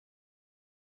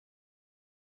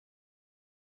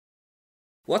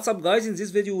What's up guys, in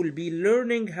this video we'll be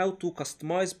learning how to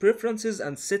customize preferences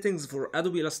and settings for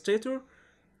Adobe Illustrator.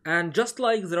 And just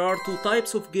like there are two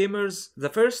types of gamers, the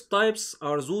first types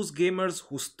are those gamers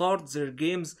who start their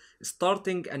games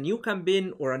starting a new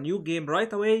campaign or a new game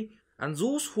right away, and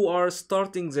those who are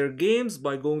starting their games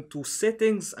by going to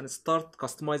settings and start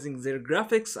customizing their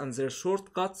graphics and their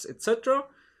shortcuts, etc.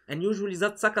 And usually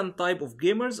that second type of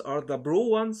gamers are the pro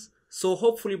ones. So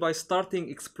hopefully by starting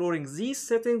exploring these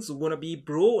settings, we're gonna be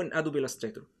pro in Adobe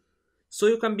Illustrator. So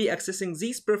you can be accessing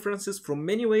these preferences from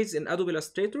many ways in Adobe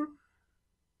Illustrator.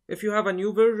 If you have a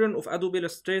new version of Adobe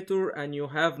Illustrator and you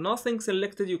have nothing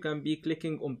selected, you can be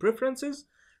clicking on preferences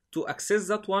to access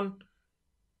that one.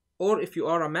 Or if you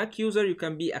are a Mac user, you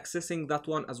can be accessing that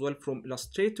one as well from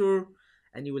Illustrator,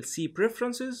 and you will see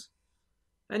preferences.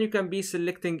 And you can be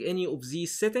selecting any of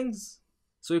these settings.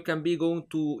 So you can be going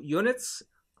to units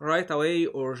right away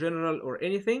or general or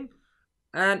anything.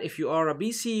 And if you are a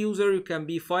PC user, you can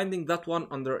be finding that one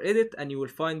under edit and you will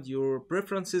find your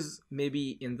preferences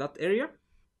maybe in that area.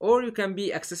 Or you can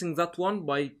be accessing that one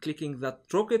by clicking that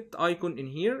rocket icon in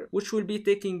here, which will be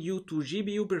taking you to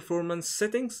GPU performance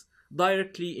settings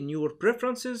directly in your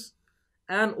preferences.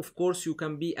 And of course you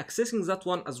can be accessing that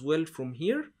one as well from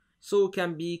here. So you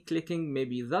can be clicking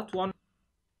maybe that one,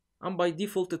 and by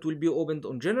default it will be opened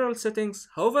on general settings.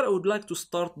 However, I would like to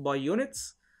start by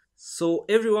units, so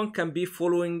everyone can be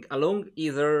following along,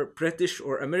 either British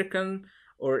or American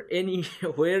or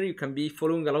anywhere you can be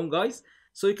following along, guys.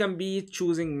 So you can be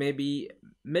choosing maybe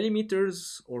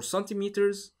millimeters or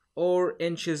centimeters or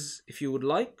inches if you would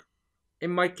like. In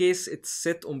my case it's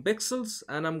set on pixels,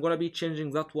 and I'm gonna be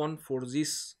changing that one for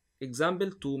this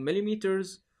example to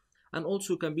millimeters. And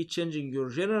also you can be changing your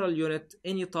general unit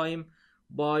anytime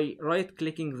by right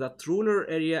clicking that ruler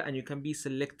area, and you can be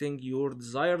selecting your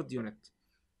desired unit.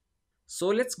 So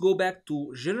let's go back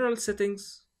to general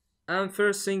settings, and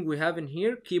first thing we have in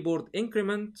here keyboard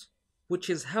increment, which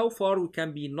is how far we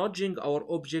can be nudging our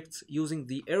objects using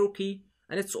the arrow key,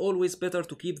 and it's always better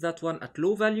to keep that one at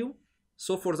low value.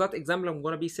 So for that example I'm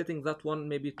gonna be setting that one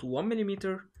maybe to 1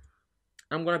 millimeter.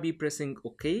 I'm gonna be pressing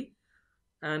OK,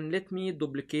 and let me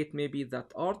duplicate maybe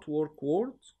that artwork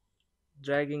word,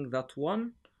 dragging that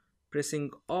one,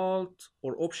 pressing Alt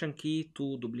or Option key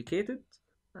to duplicate it.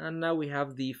 And now we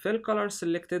have the fill color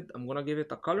selected. I'm gonna give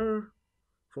it a color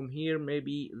from here,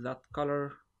 maybe that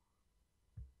color.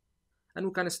 And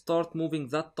we can start moving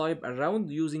that type around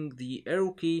using the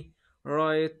arrow key,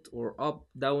 right or up,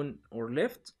 down or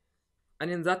left.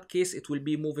 And in that case it will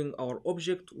be moving our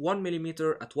object 1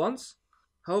 millimeter at once.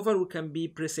 However, we can be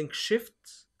pressing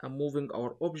Shift and moving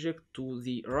our object to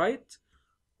the right,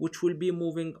 which will be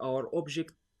moving our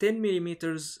object 10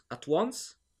 millimeters at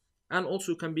once. And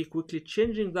also you can be quickly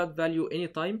changing that value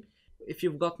anytime if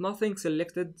you've got nothing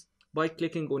selected. By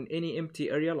clicking on any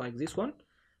empty area like this one,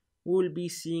 we will be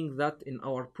seeing that in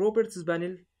our properties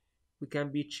panel we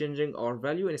can be changing our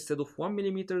value. Instead of 1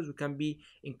 millimeters we can be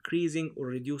increasing or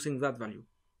reducing that value.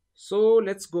 So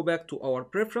let's go back to our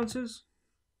preferences,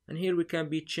 and here we can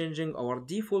be changing our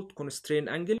default constraint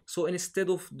angle. So instead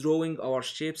of drawing our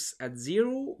shapes at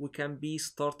 0, we can be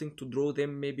starting to draw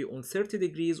them maybe on 30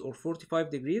 degrees or 45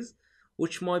 degrees,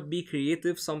 which might be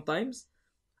creative sometimes.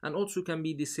 And also can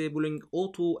be disabling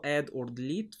auto add or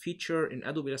delete feature in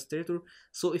Adobe Illustrator.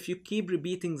 So if you keep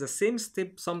repeating the same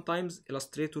step, sometimes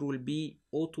Illustrator will be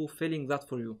auto filling that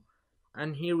for you.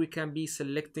 And here we can be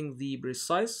selecting the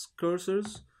precise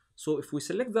cursors. So if we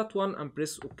select that one and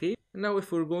press OK, now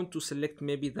if we're going to select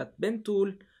maybe that pen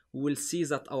tool, we will see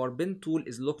that our pen tool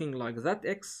is looking like that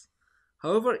X.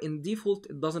 However, in default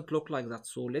it doesn't look like that.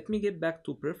 So let me get back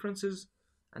to preferences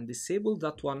and disable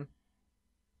that one.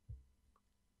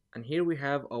 And here we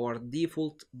have our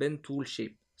default pen tool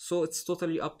shape. So it's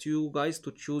totally up to you guys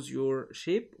to choose your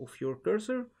shape of your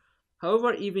cursor.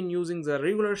 However, even using the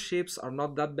regular shapes are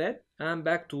not that bad. And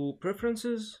back to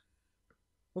preferences.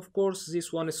 Of course,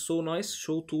 this one is so nice,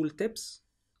 show tooltips.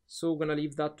 So we're gonna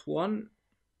leave that one.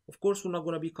 Of course, we're not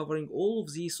gonna be covering all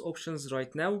of these options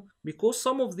right now because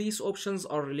some of these options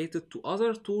are related to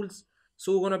other tools.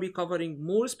 So we're gonna be covering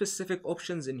more specific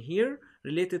options in here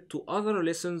related to other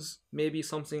lessons, maybe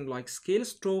something like scale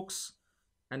strokes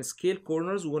and scale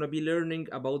corners. We're gonna be learning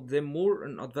about them more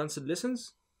in advanced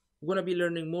lessons. We're gonna be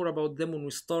learning more about them when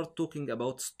we start talking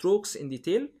about strokes in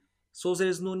detail. So there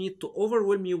is no need to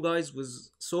overwhelm you guys with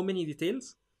so many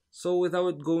details. So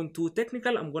without going too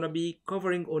technical, I'm gonna be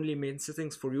covering only main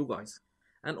settings for you guys.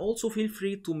 And also feel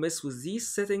free to mess with these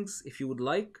settings if you would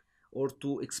like, or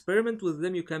to experiment with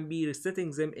them. You can be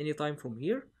resetting them anytime from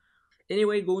here.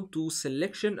 Anyway, go to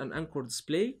selection and anchor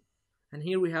display. And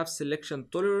here we have selection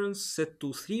tolerance set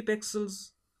to 3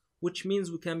 pixels. which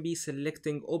means we can be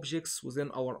selecting objects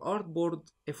within our artboard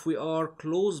if we are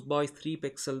close by 3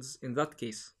 pixels in that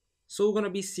case. So we're going to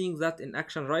be seeing that in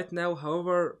action right now.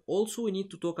 However, also we need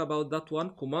to talk about that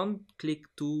one, command click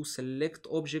to select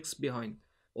objects behind,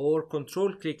 or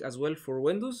control click as well for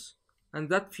Windows. And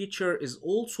that feature is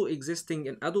also existing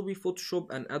in Adobe Photoshop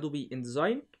and Adobe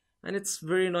InDesign, and it's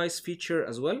very nice feature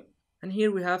as well. And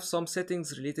here we have some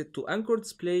settings related to anchor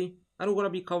display, and we're going to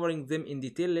be covering them in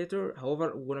detail later.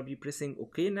 However, we're going to be pressing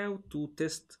OK now to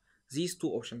test these two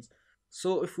options.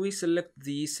 So if we select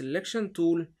the selection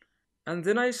tool and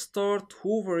then I start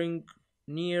hovering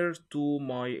near to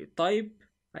my type,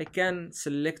 I can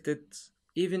select it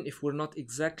even if we're not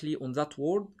exactly on that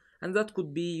word, and that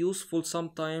could be useful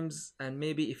sometimes. And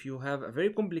maybe if you have a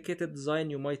very complicated design,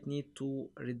 you might need to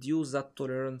reduce that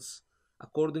tolerance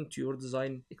according to your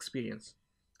design experience.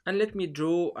 And let me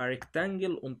draw a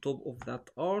rectangle on top of that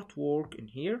artwork in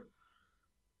here.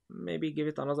 Maybe give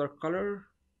it another color.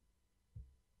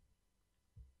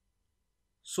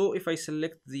 So if I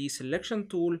select the selection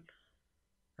tool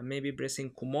and maybe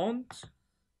pressing command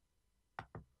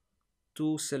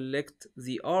to select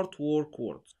the artwork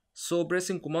word. So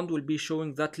pressing command will be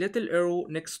showing that little arrow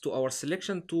next to our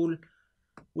selection tool,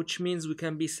 which means we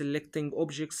can be selecting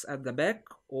objects at the back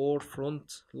or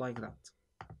front like that.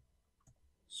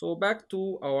 So back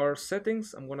to our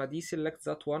settings, I'm gonna deselect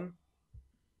that one.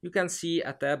 You can see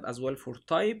a tab as well for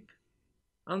type,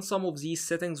 and some of these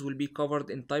settings will be covered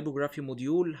in typography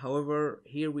module. However,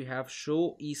 here we have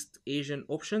show East Asian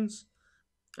options,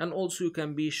 and also you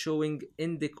can be showing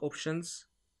index options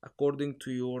according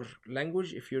to your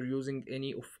language. If you're using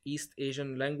any of East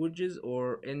Asian languages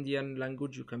or Indian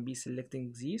language, you can be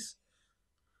selecting these.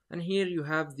 And here you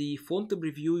have the font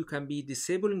preview. You can be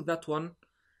disabling that one,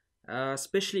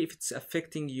 especially if it's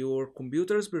affecting your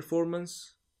computer's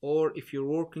performance, or if you're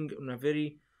working on a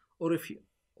very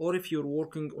if you're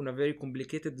working on a very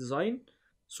complicated design.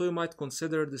 So you might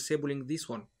consider disabling this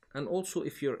one. And also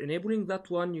if you're enabling that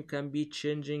one, you can be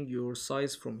changing your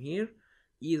size from here,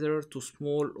 either to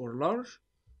small or large.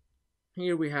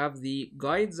 Here we have the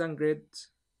guides and grid.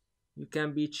 You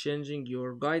can be changing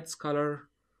your guides color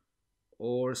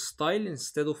or style.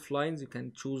 Instead of lines, you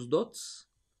can choose dots.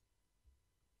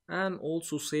 And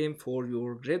also same for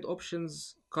your grid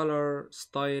options, color,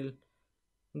 style,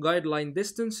 guideline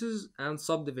distances, and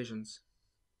subdivisions.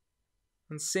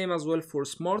 And same as well for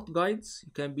smart guides.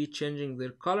 You can be changing their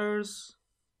colors.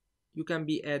 You can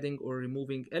be adding or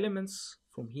removing elements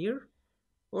from here,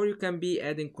 or you can be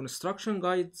adding construction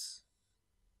guides.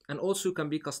 And also you can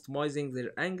be customizing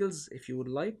their angles if you would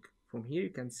like. From here you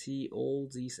can see all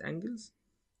these angles,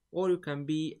 or you can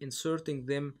be inserting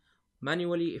them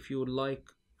manually if you would like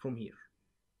from here.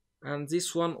 And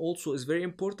this one also is very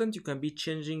important. You can be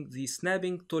changing the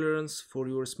snapping tolerance for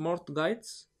your smart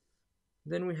guides.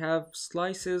 Then we have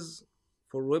slices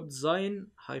for web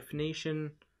design,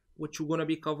 hyphenation, which we're going to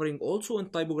be covering also in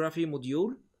typography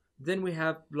module. Then we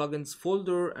have plugins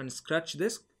folder and scratch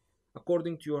disk.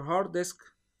 According to your hard disk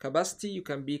capacity, you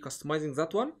can be customizing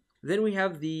that one. Then we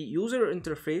have the user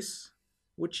interface,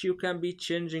 which you can be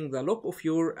changing the look of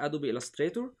your Adobe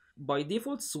Illustrator. By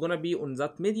default, it's going to be on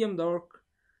that medium dark.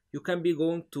 You can be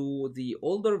going to the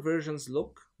older versions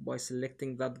look by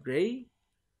selecting that gray,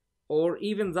 or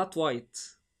even that white,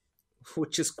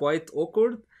 which is quite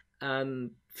awkward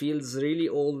and feels really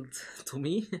old to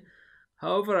me.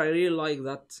 However, I really like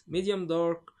that medium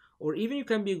dark, or even you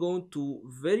can be going to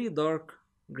very dark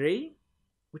gray,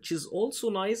 which is also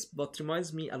nice but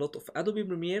reminds me a lot of Adobe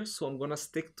Premiere, so I'm gonna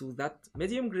stick to that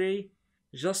medium gray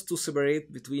just to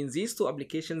separate between these two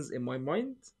applications in my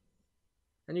mind.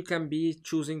 And you can be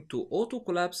choosing to auto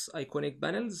collapse iconic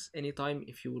panels anytime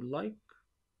if you would like.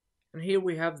 And here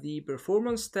we have the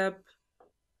performance tab,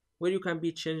 where you can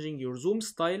be changing your zoom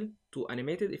style to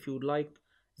animated if you would like.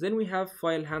 Then we have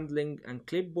file handling and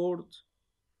clipboard,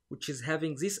 which is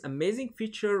having this amazing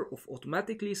feature of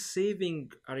automatically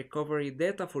saving a recovery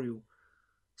data for you.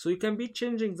 So you can be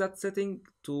changing that setting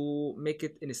to make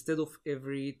it, instead of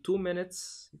every 2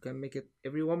 minutes, you can make it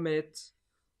every 1 minute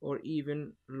or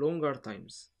even longer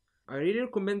times. I really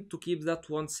recommend to keep that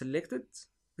one selected,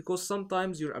 because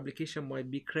sometimes your application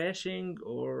might be crashing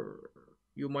or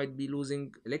you might be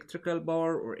losing electrical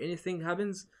power or anything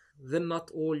happens. Then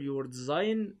not all your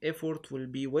design effort will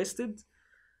be wasted.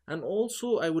 And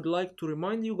also I would like to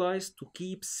remind you guys to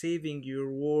keep saving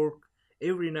your work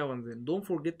every now and then. Don't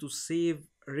forget to save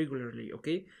regularly,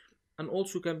 okay? And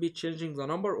also you can be changing the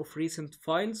number of recent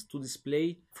files to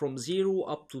display from 0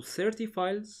 up to 30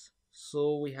 files.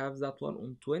 So we have that one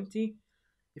on 20.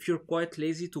 If you're quite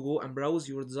lazy to go and browse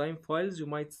your design files, you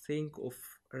might think of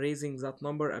raising that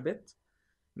number a bit,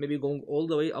 maybe going all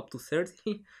the way up to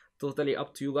 30, totally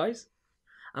up to you guys.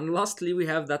 And lastly, we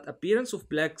have that appearance of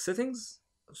black settings.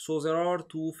 So there are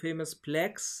two famous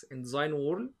blacks in design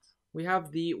world. We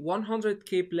have the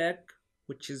 100K black,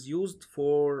 which is used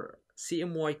for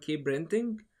CMYK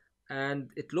printing, and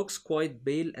it looks quite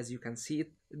pale as you can see.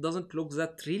 It doesn't look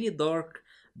that really dark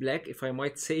black, if I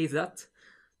might say that.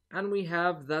 And we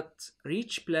have that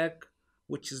rich black,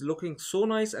 which is looking so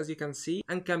nice as you can see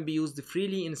and can be used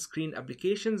freely in screen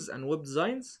applications and web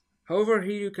designs. However,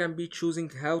 here you can be choosing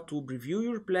how to preview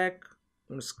your black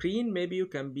on screen. Maybe you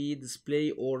can be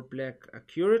display all black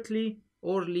accurately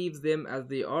or leave them as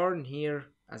they are in here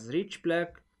as rich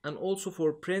black. And also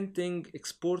for printing,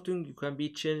 exporting, you can be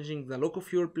changing the look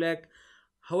of your black.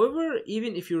 However,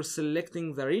 even if you're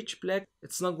selecting the rich black,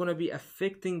 it's not going to be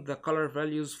affecting the color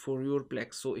values for your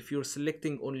black. So if you're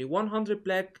selecting only 100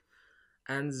 black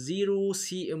and 0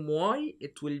 CMY,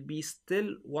 it will be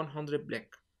still 100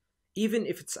 black, even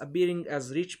if it's appearing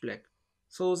as rich black.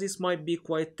 So this might be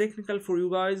quite technical for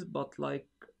you guys, but like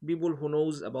people who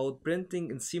knows about printing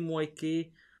in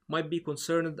CMYK might be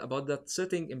concerned about that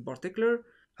setting in particular.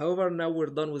 However, now we're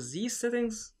done with these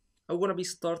settings. I'm gonna be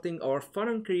starting our fun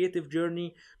and creative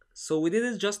journey. So we did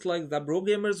it just like the pro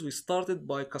gamers. We started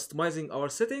by customizing our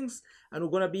settings, and we're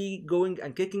gonna be going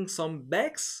and kicking some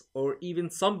backs or even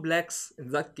some blacks in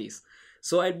that case.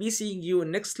 So I'll be seeing you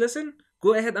in next lesson.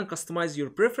 Go ahead and customize your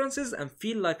preferences and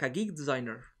feel like a geek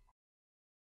designer.